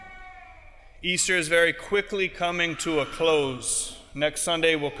Easter is very quickly coming to a close. Next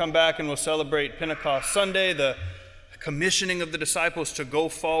Sunday, we'll come back and we'll celebrate Pentecost Sunday, the commissioning of the disciples to go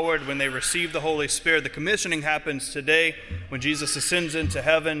forward when they receive the Holy Spirit. The commissioning happens today when Jesus ascends into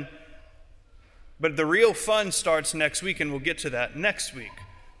heaven. But the real fun starts next week, and we'll get to that next week.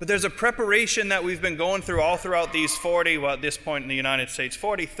 But there's a preparation that we've been going through all throughout these at this point in the United States,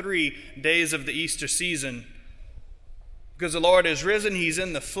 43 days of the Easter season. Because the Lord is risen, He's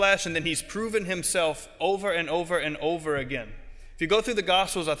in the flesh, and then He's proven Himself over and over and over again. If you go through the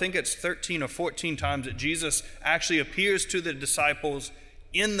Gospels, I think it's 13 or 14 times that Jesus actually appears to the disciples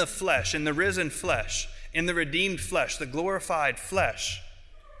in the flesh, in the risen flesh, in the redeemed flesh, the glorified flesh.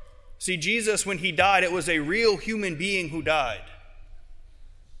 See, Jesus, when He died, it was a real human being who died.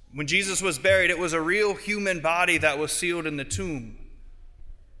 When Jesus was buried, it was a real human body that was sealed in the tomb.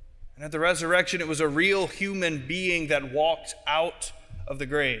 And at the resurrection, it was a real human being that walked out of the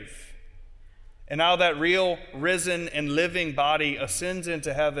grave. And now that real risen and living body ascends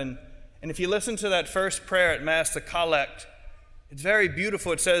into heaven. And if you listen to that first prayer at Mass, the collect, it's very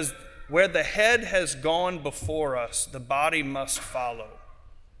beautiful. It says, where the head has gone before us, the body must follow.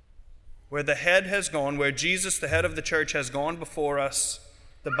 Where the head has gone, where Jesus, the head of the church, has gone before us,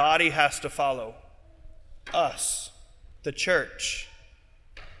 the body has to follow. Us, the church,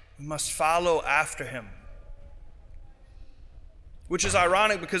 we must follow after Him. Which is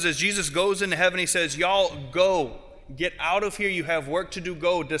ironic because as Jesus goes into heaven, He says, y'all go, get out of here, you have work to do,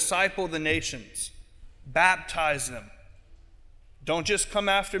 go, disciple the nations, baptize them. Don't just come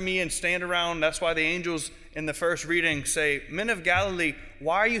after me and stand around. That's why the angels in the first reading say, Men of Galilee,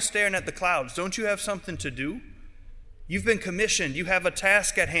 why are you staring at the clouds? Don't you have something to do? You've been commissioned. You have a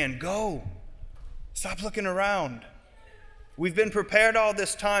task at hand. Go. Stop looking around. We've been prepared all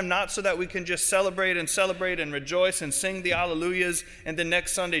this time, not so that we can just celebrate and rejoice and sing the Alleluias, and then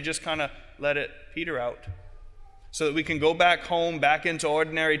next Sunday just kind of let it peter out, so that we can go back home, back into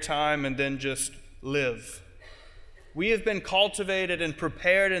ordinary time, and then just live. We have been cultivated and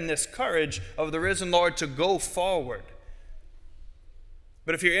prepared in this courage of the risen Lord to go forward.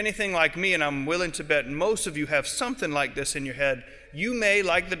 But if you're anything like me, and I'm willing to bet most of you have something like this in your head, you may,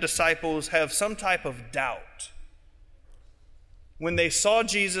 like the disciples, have some type of doubt. When they saw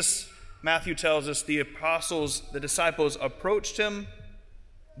Jesus, Matthew tells us, the disciples approached Him,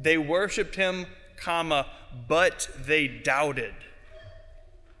 they worshiped Him, but they doubted.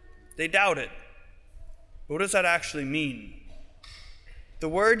 They doubted. What does that actually mean? The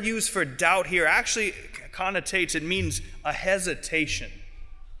word used for doubt here actually connotates, it means a hesitation.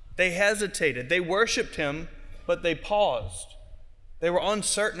 They hesitated. They worshiped Him, but they paused. They were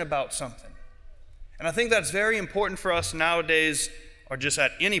uncertain about something. And I think that's very important for us nowadays, or just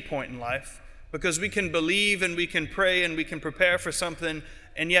at any point in life, because we can believe and we can pray and we can prepare for something,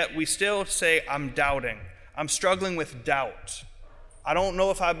 and yet we still say, I'm doubting. I'm struggling with doubt. I don't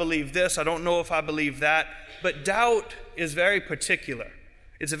know if I believe this. I don't know if I believe that. But doubt is very particular.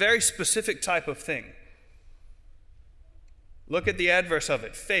 It's a very specific type of thing. Look at the adverse of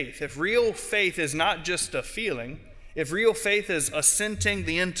it, faith. If real faith is not just a feeling, if real faith is assenting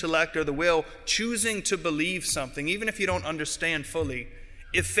the intellect or the will, choosing to believe something, even if you don't understand fully,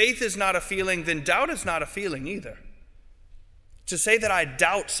 if faith is not a feeling, then doubt is not a feeling either. To say that I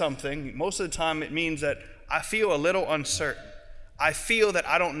doubt something, most of the time it means that I feel a little uncertain. I feel that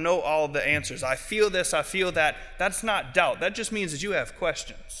I don't know all the answers. I feel this, I feel that. That's not doubt. That just means that you have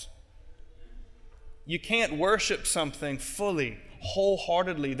questions. You can't worship something fully,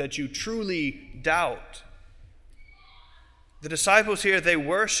 wholeheartedly, that you truly doubt. The disciples here, they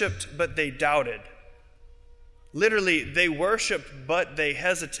worshiped, but they doubted. Literally, they worshiped, but they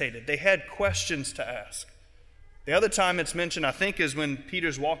hesitated. They had questions to ask. The other time it's mentioned, I think, is when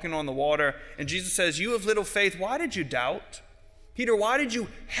Peter's walking on the water, and Jesus says, you of little faith, why did you doubt? Peter, why did you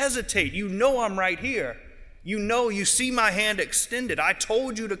hesitate? You know I'm right here. You know, you see my hand extended. I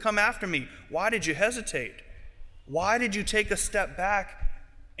told you to come after me. Why did you hesitate? Why did you take a step back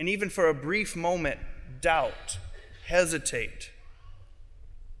and even for a brief moment doubt, hesitate?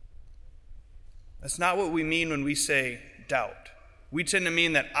 That's not what we mean when we say doubt. We tend to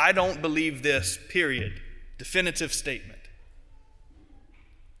mean that I don't believe this, period. Definitive statement.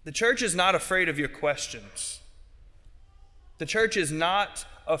 The church is not afraid of your questions. The church is not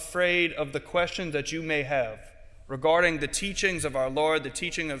afraid of the questions that you may have regarding the teachings of our Lord, the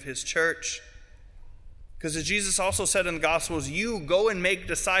teaching of His church. Because as Jesus also said in the Gospels, you go and make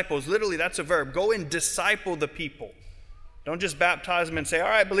disciples. Literally, that's a verb. Go and disciple the people. Don't just baptize them and say, all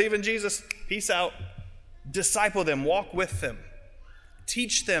right, believe in Jesus, peace out. Disciple them, walk with them.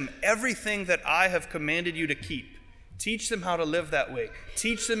 Teach them everything that I have commanded you to keep. Teach them how to live that way.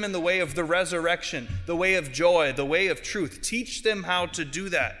 Teach them in the way of the resurrection, the way of joy, the way of truth. Teach them how to do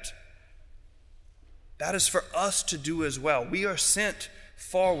that. That is for us to do as well. We are sent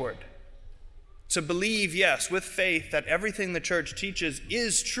forward to believe, yes, with faith, that everything the church teaches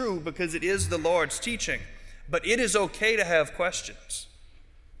is true because it is the Lord's teaching. But it is okay to have questions.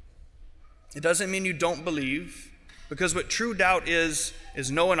 It doesn't mean you don't believe, because what true doubt is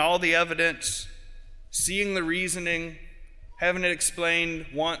knowing all the evidence, seeing the reasoning, having it explained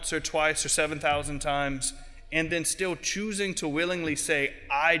once or twice or 7,000 times, and then still choosing to willingly say,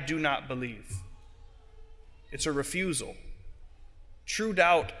 I do not believe. It's a refusal. True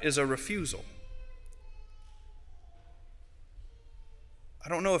doubt is a refusal. I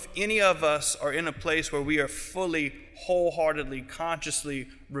don't know if any of us are in a place where we are fully, wholeheartedly, consciously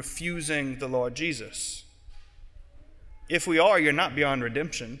refusing the Lord Jesus. If we are, you're not beyond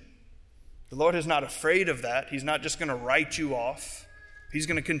redemption. The Lord is not afraid of that. He's not just going to write you off. He's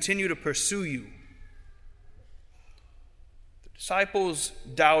going to continue to pursue you. The disciples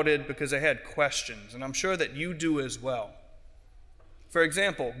doubted because they had questions, and I'm sure that you do as well. For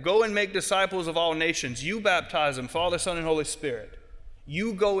example, go and make disciples of all nations. You baptize them, Father, Son, and Holy Spirit.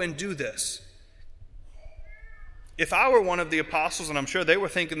 You go and do this. If I were one of the apostles, and I'm sure they were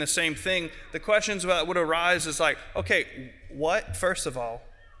thinking the same thing, the questions that would arise is like, okay, what? First of all,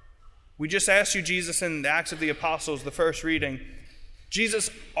 we just asked you, Jesus, in the Acts of the Apostles, the first reading, Jesus,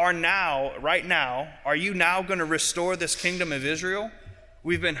 right now, are you now going to restore this kingdom of Israel?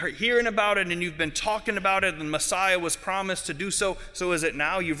 We've been hearing about it, and you've been talking about it, and Messiah was promised to do so. So is it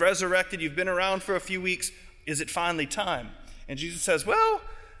now? You've resurrected, you've been around for a few weeks. Is it finally time? And Jesus says, well,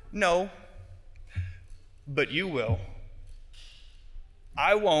 no, but you will.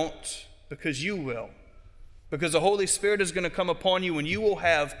 I won't, because you will. Because the Holy Spirit is going to come upon you, and you will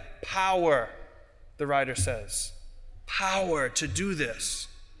have power, the writer says. Power to do this.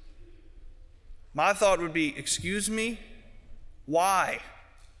 My thought would be, excuse me? Why?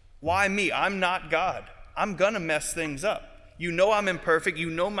 Why me? I'm not God. I'm going to mess things up. You know I'm imperfect. You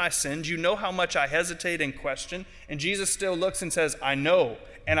know my sins. You know how much I hesitate and question. And Jesus still looks and says, I know,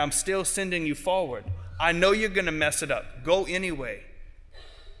 and I'm still sending you forward. I know you're going to mess it up. Go anyway.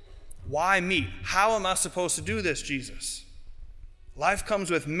 Why me? How am I supposed to do this, Jesus? Life comes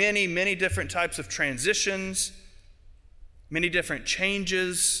with many, many different types of transitions, many different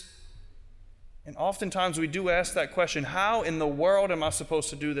changes. And oftentimes we do ask that question, how in the world am I supposed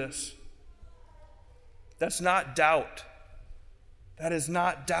to do this? That's not doubt. That is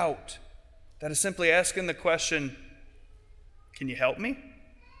not doubt. That is simply asking the question, can you help me?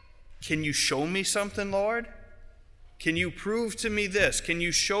 Can you show me something, Lord? Can you prove to me this? Can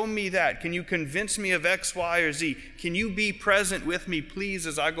you show me that? Can you convince me of X, Y, or Z? Can you be present with me, please,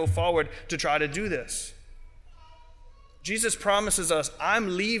 as I go forward to try to do this? Jesus promises us,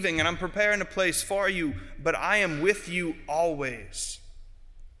 I'm leaving and I'm preparing a place for you, but I am with you always,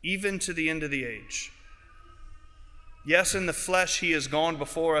 even to the end of the age. Yes, in the flesh he has gone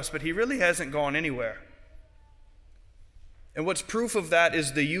before us, but he really hasn't gone anywhere. And what's proof of that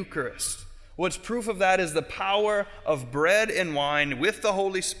is the Eucharist. What's proof of that is the power of bread and wine with the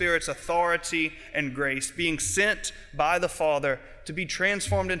Holy Spirit's authority and grace being sent by the Father to be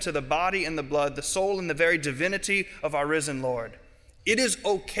transformed into the body and the blood, the soul and the very divinity of our risen Lord. It is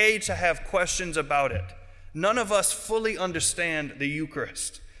okay to have questions about it. None of us fully understand the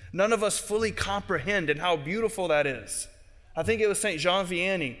Eucharist. None of us fully comprehend and how beautiful that is. I think it was St. Jean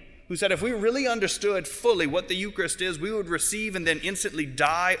Vianney who said if we really understood fully what the Eucharist is, we would receive and then instantly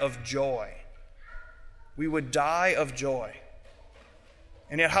die of joy. We would die of joy.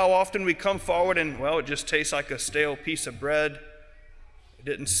 And yet how often we come forward and, well, it just tastes like a stale piece of bread. It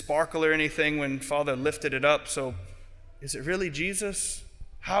didn't sparkle or anything when Father lifted it up. So is it really Jesus?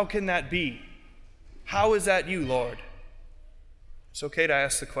 How can that be? How is that you, Lord? It's okay to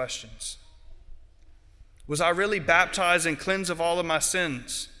ask the questions. Was I really baptized and cleansed of all of my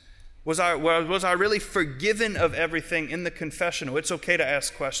sins? Was I really forgiven of everything in the confessional? It's okay to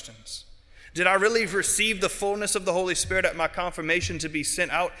ask questions. Did I really receive the fullness of the Holy Spirit at my confirmation to be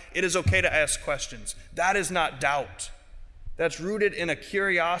sent out? It is okay to ask questions. That is not doubt. That's rooted in a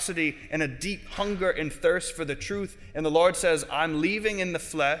curiosity and a deep hunger and thirst for the truth. And the Lord says, I'm leaving in the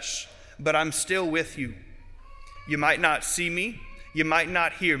flesh, but I'm still with you. You might not see me. You might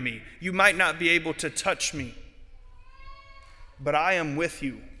not hear me. You might not be able to touch me. But I am with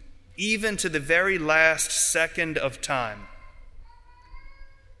you, even to the very last second of time.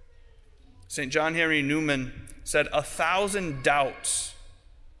 St. John Henry Newman said, 1,000 doubts,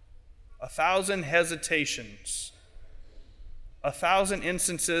 1,000 hesitations, 1,000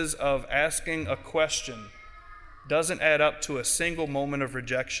 instances of asking a question doesn't add up to a single moment of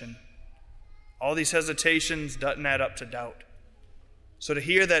rejection. All these hesitations doesn't add up to doubt. So to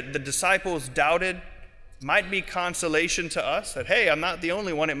hear that the disciples doubted might be consolation to us, that, hey, I'm not the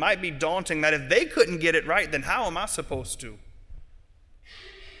only one. It might be daunting that if they couldn't get it right, then how am I supposed to?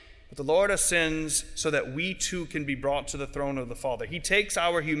 But the Lord ascends so that we too can be brought to the throne of the Father. He takes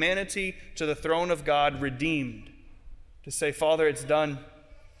our humanity to the throne of God redeemed to say, Father, it's done.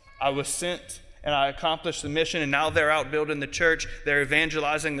 I was sent and I accomplished the mission, and now they're out building the church. They're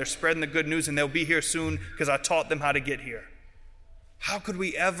evangelizing. They're spreading the good news, and they'll be here soon because I taught them how to get here. How could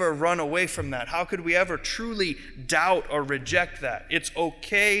we ever run away from that? How could we ever truly doubt or reject that? It's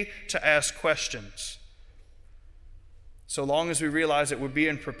okay to ask questions, so long as we realize that we're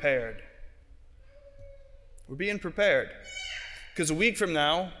being prepared. We're being prepared. Because a week from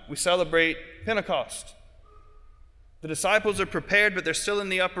now, we celebrate Pentecost. The disciples are prepared, but they're still in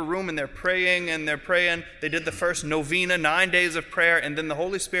the upper room, and they're praying. They did the first novena, 9 days of prayer, and then the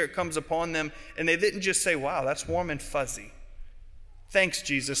Holy Spirit comes upon them, and they didn't just say, wow, that's warm and fuzzy. Thanks,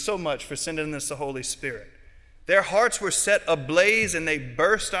 Jesus, so much for sending us the Holy Spirit. Their hearts were set ablaze, and they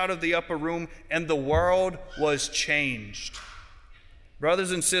burst out of the upper room, and the world was changed.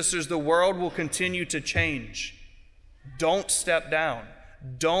 Brothers and sisters, the world will continue to change. Don't step down.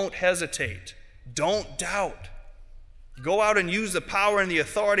 Don't hesitate. Don't doubt. Go out and use the power and the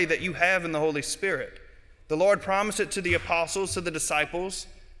authority that you have in the Holy Spirit. The Lord promised it to the apostles, to the disciples,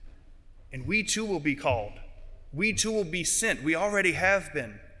 and we too will be called. We too will be sent. We already have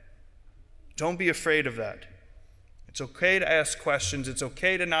been. Don't be afraid of that. It's okay to ask questions. It's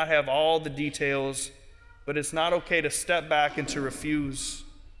okay to not have all the details, but it's not okay to step back and to refuse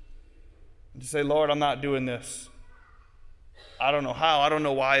and to say, Lord, I'm not doing this. I don't know how. I don't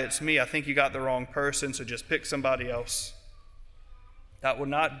know why it's me. I think you got the wrong person, so just pick somebody else. That will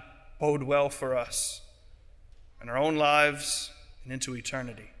not bode well for us in our own lives and into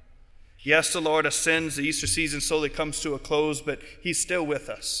eternity. Yes, the Lord ascends. The Easter season slowly comes to a close, but He's still with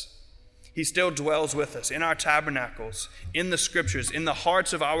us. He still dwells with us in our tabernacles, in the Scriptures, in the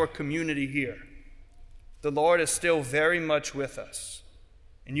hearts of our community here. The Lord is still very much with us,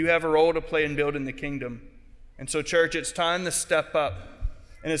 and you have a role to play in building the kingdom. And so, church, it's time to step up,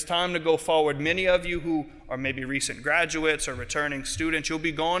 and it's time to go forward. Many of you who are maybe recent graduates or returning students, you'll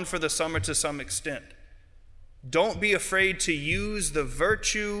be gone for the summer to some extent. Don't be afraid to use the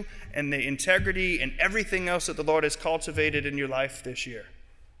virtue and the integrity and everything else that the Lord has cultivated in your life this year.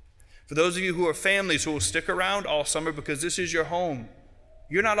 For those of you who are families who will stick around all summer because this is your home,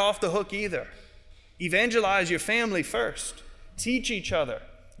 you're not off the hook either. Evangelize your family first. Teach each other.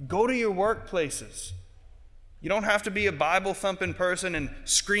 Go to your workplaces. You don't have to be a Bible-thumping person and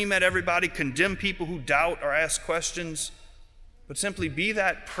scream at everybody, condemn people who doubt or ask questions, but simply be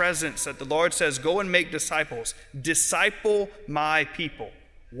that presence that the Lord says, go and make disciples. Disciple my people.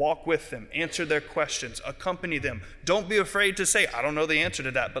 Walk with them. Answer their questions. Accompany them. Don't be afraid to say, I don't know the answer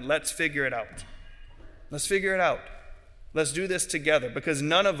to that, but let's figure it out. Let's figure it out. Let's do this together, because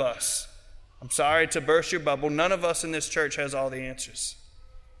none of us, I'm sorry to burst your bubble, none of us in this church has all the answers.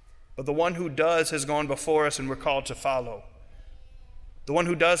 But the one who does has gone before us, and we're called to follow. The one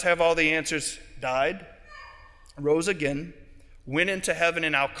who does have all the answers died, rose again, went into heaven,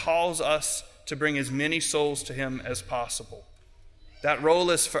 and now calls us to bring as many souls to Him as possible. That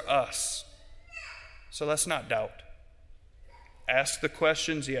role is for us. So let's not doubt. Ask the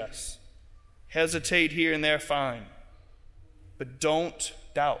questions, yes. Hesitate here and there, fine. But don't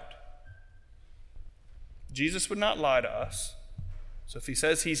doubt. Jesus would not lie to us. So if He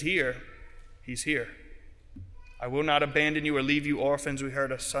says He's here, He's here. I will not abandon you or leave you orphans, we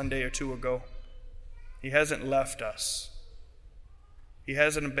heard a Sunday or two ago. He hasn't left us. He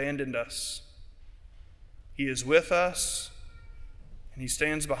hasn't abandoned us. He is with us, and He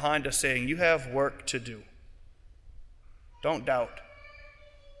stands behind us saying, you have work to do. Don't doubt.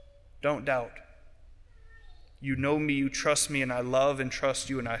 Don't doubt. You know me, you trust me, and I love and trust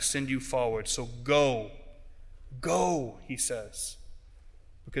you, and I send you forward. So go. Go, He says.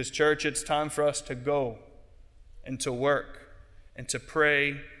 Because, church, it's time for us to go and to work and to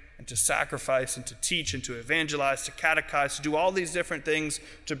pray and to sacrifice and to teach and to evangelize, to catechize, to do all these different things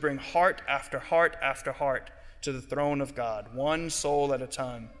to bring heart after heart after heart to the throne of God, one soul at a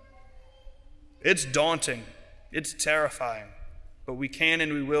time. It's daunting. It's terrifying. But we can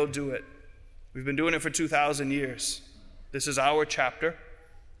and we will do it. We've been doing it for 2,000 years. This is our chapter,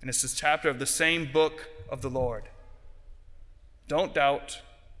 and it's this chapter of the same book of the Lord. Don't doubt.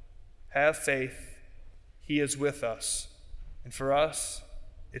 Have faith. He is with us. And for us,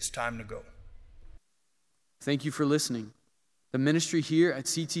 it's time to go. Thank you for listening. The ministry here at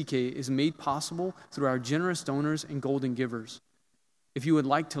CTK is made possible through our generous donors and golden givers. If you would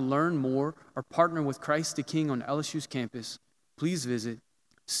like to learn more or partner with Christ the King on LSU's campus, please visit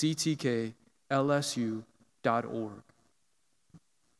ctklsu.org.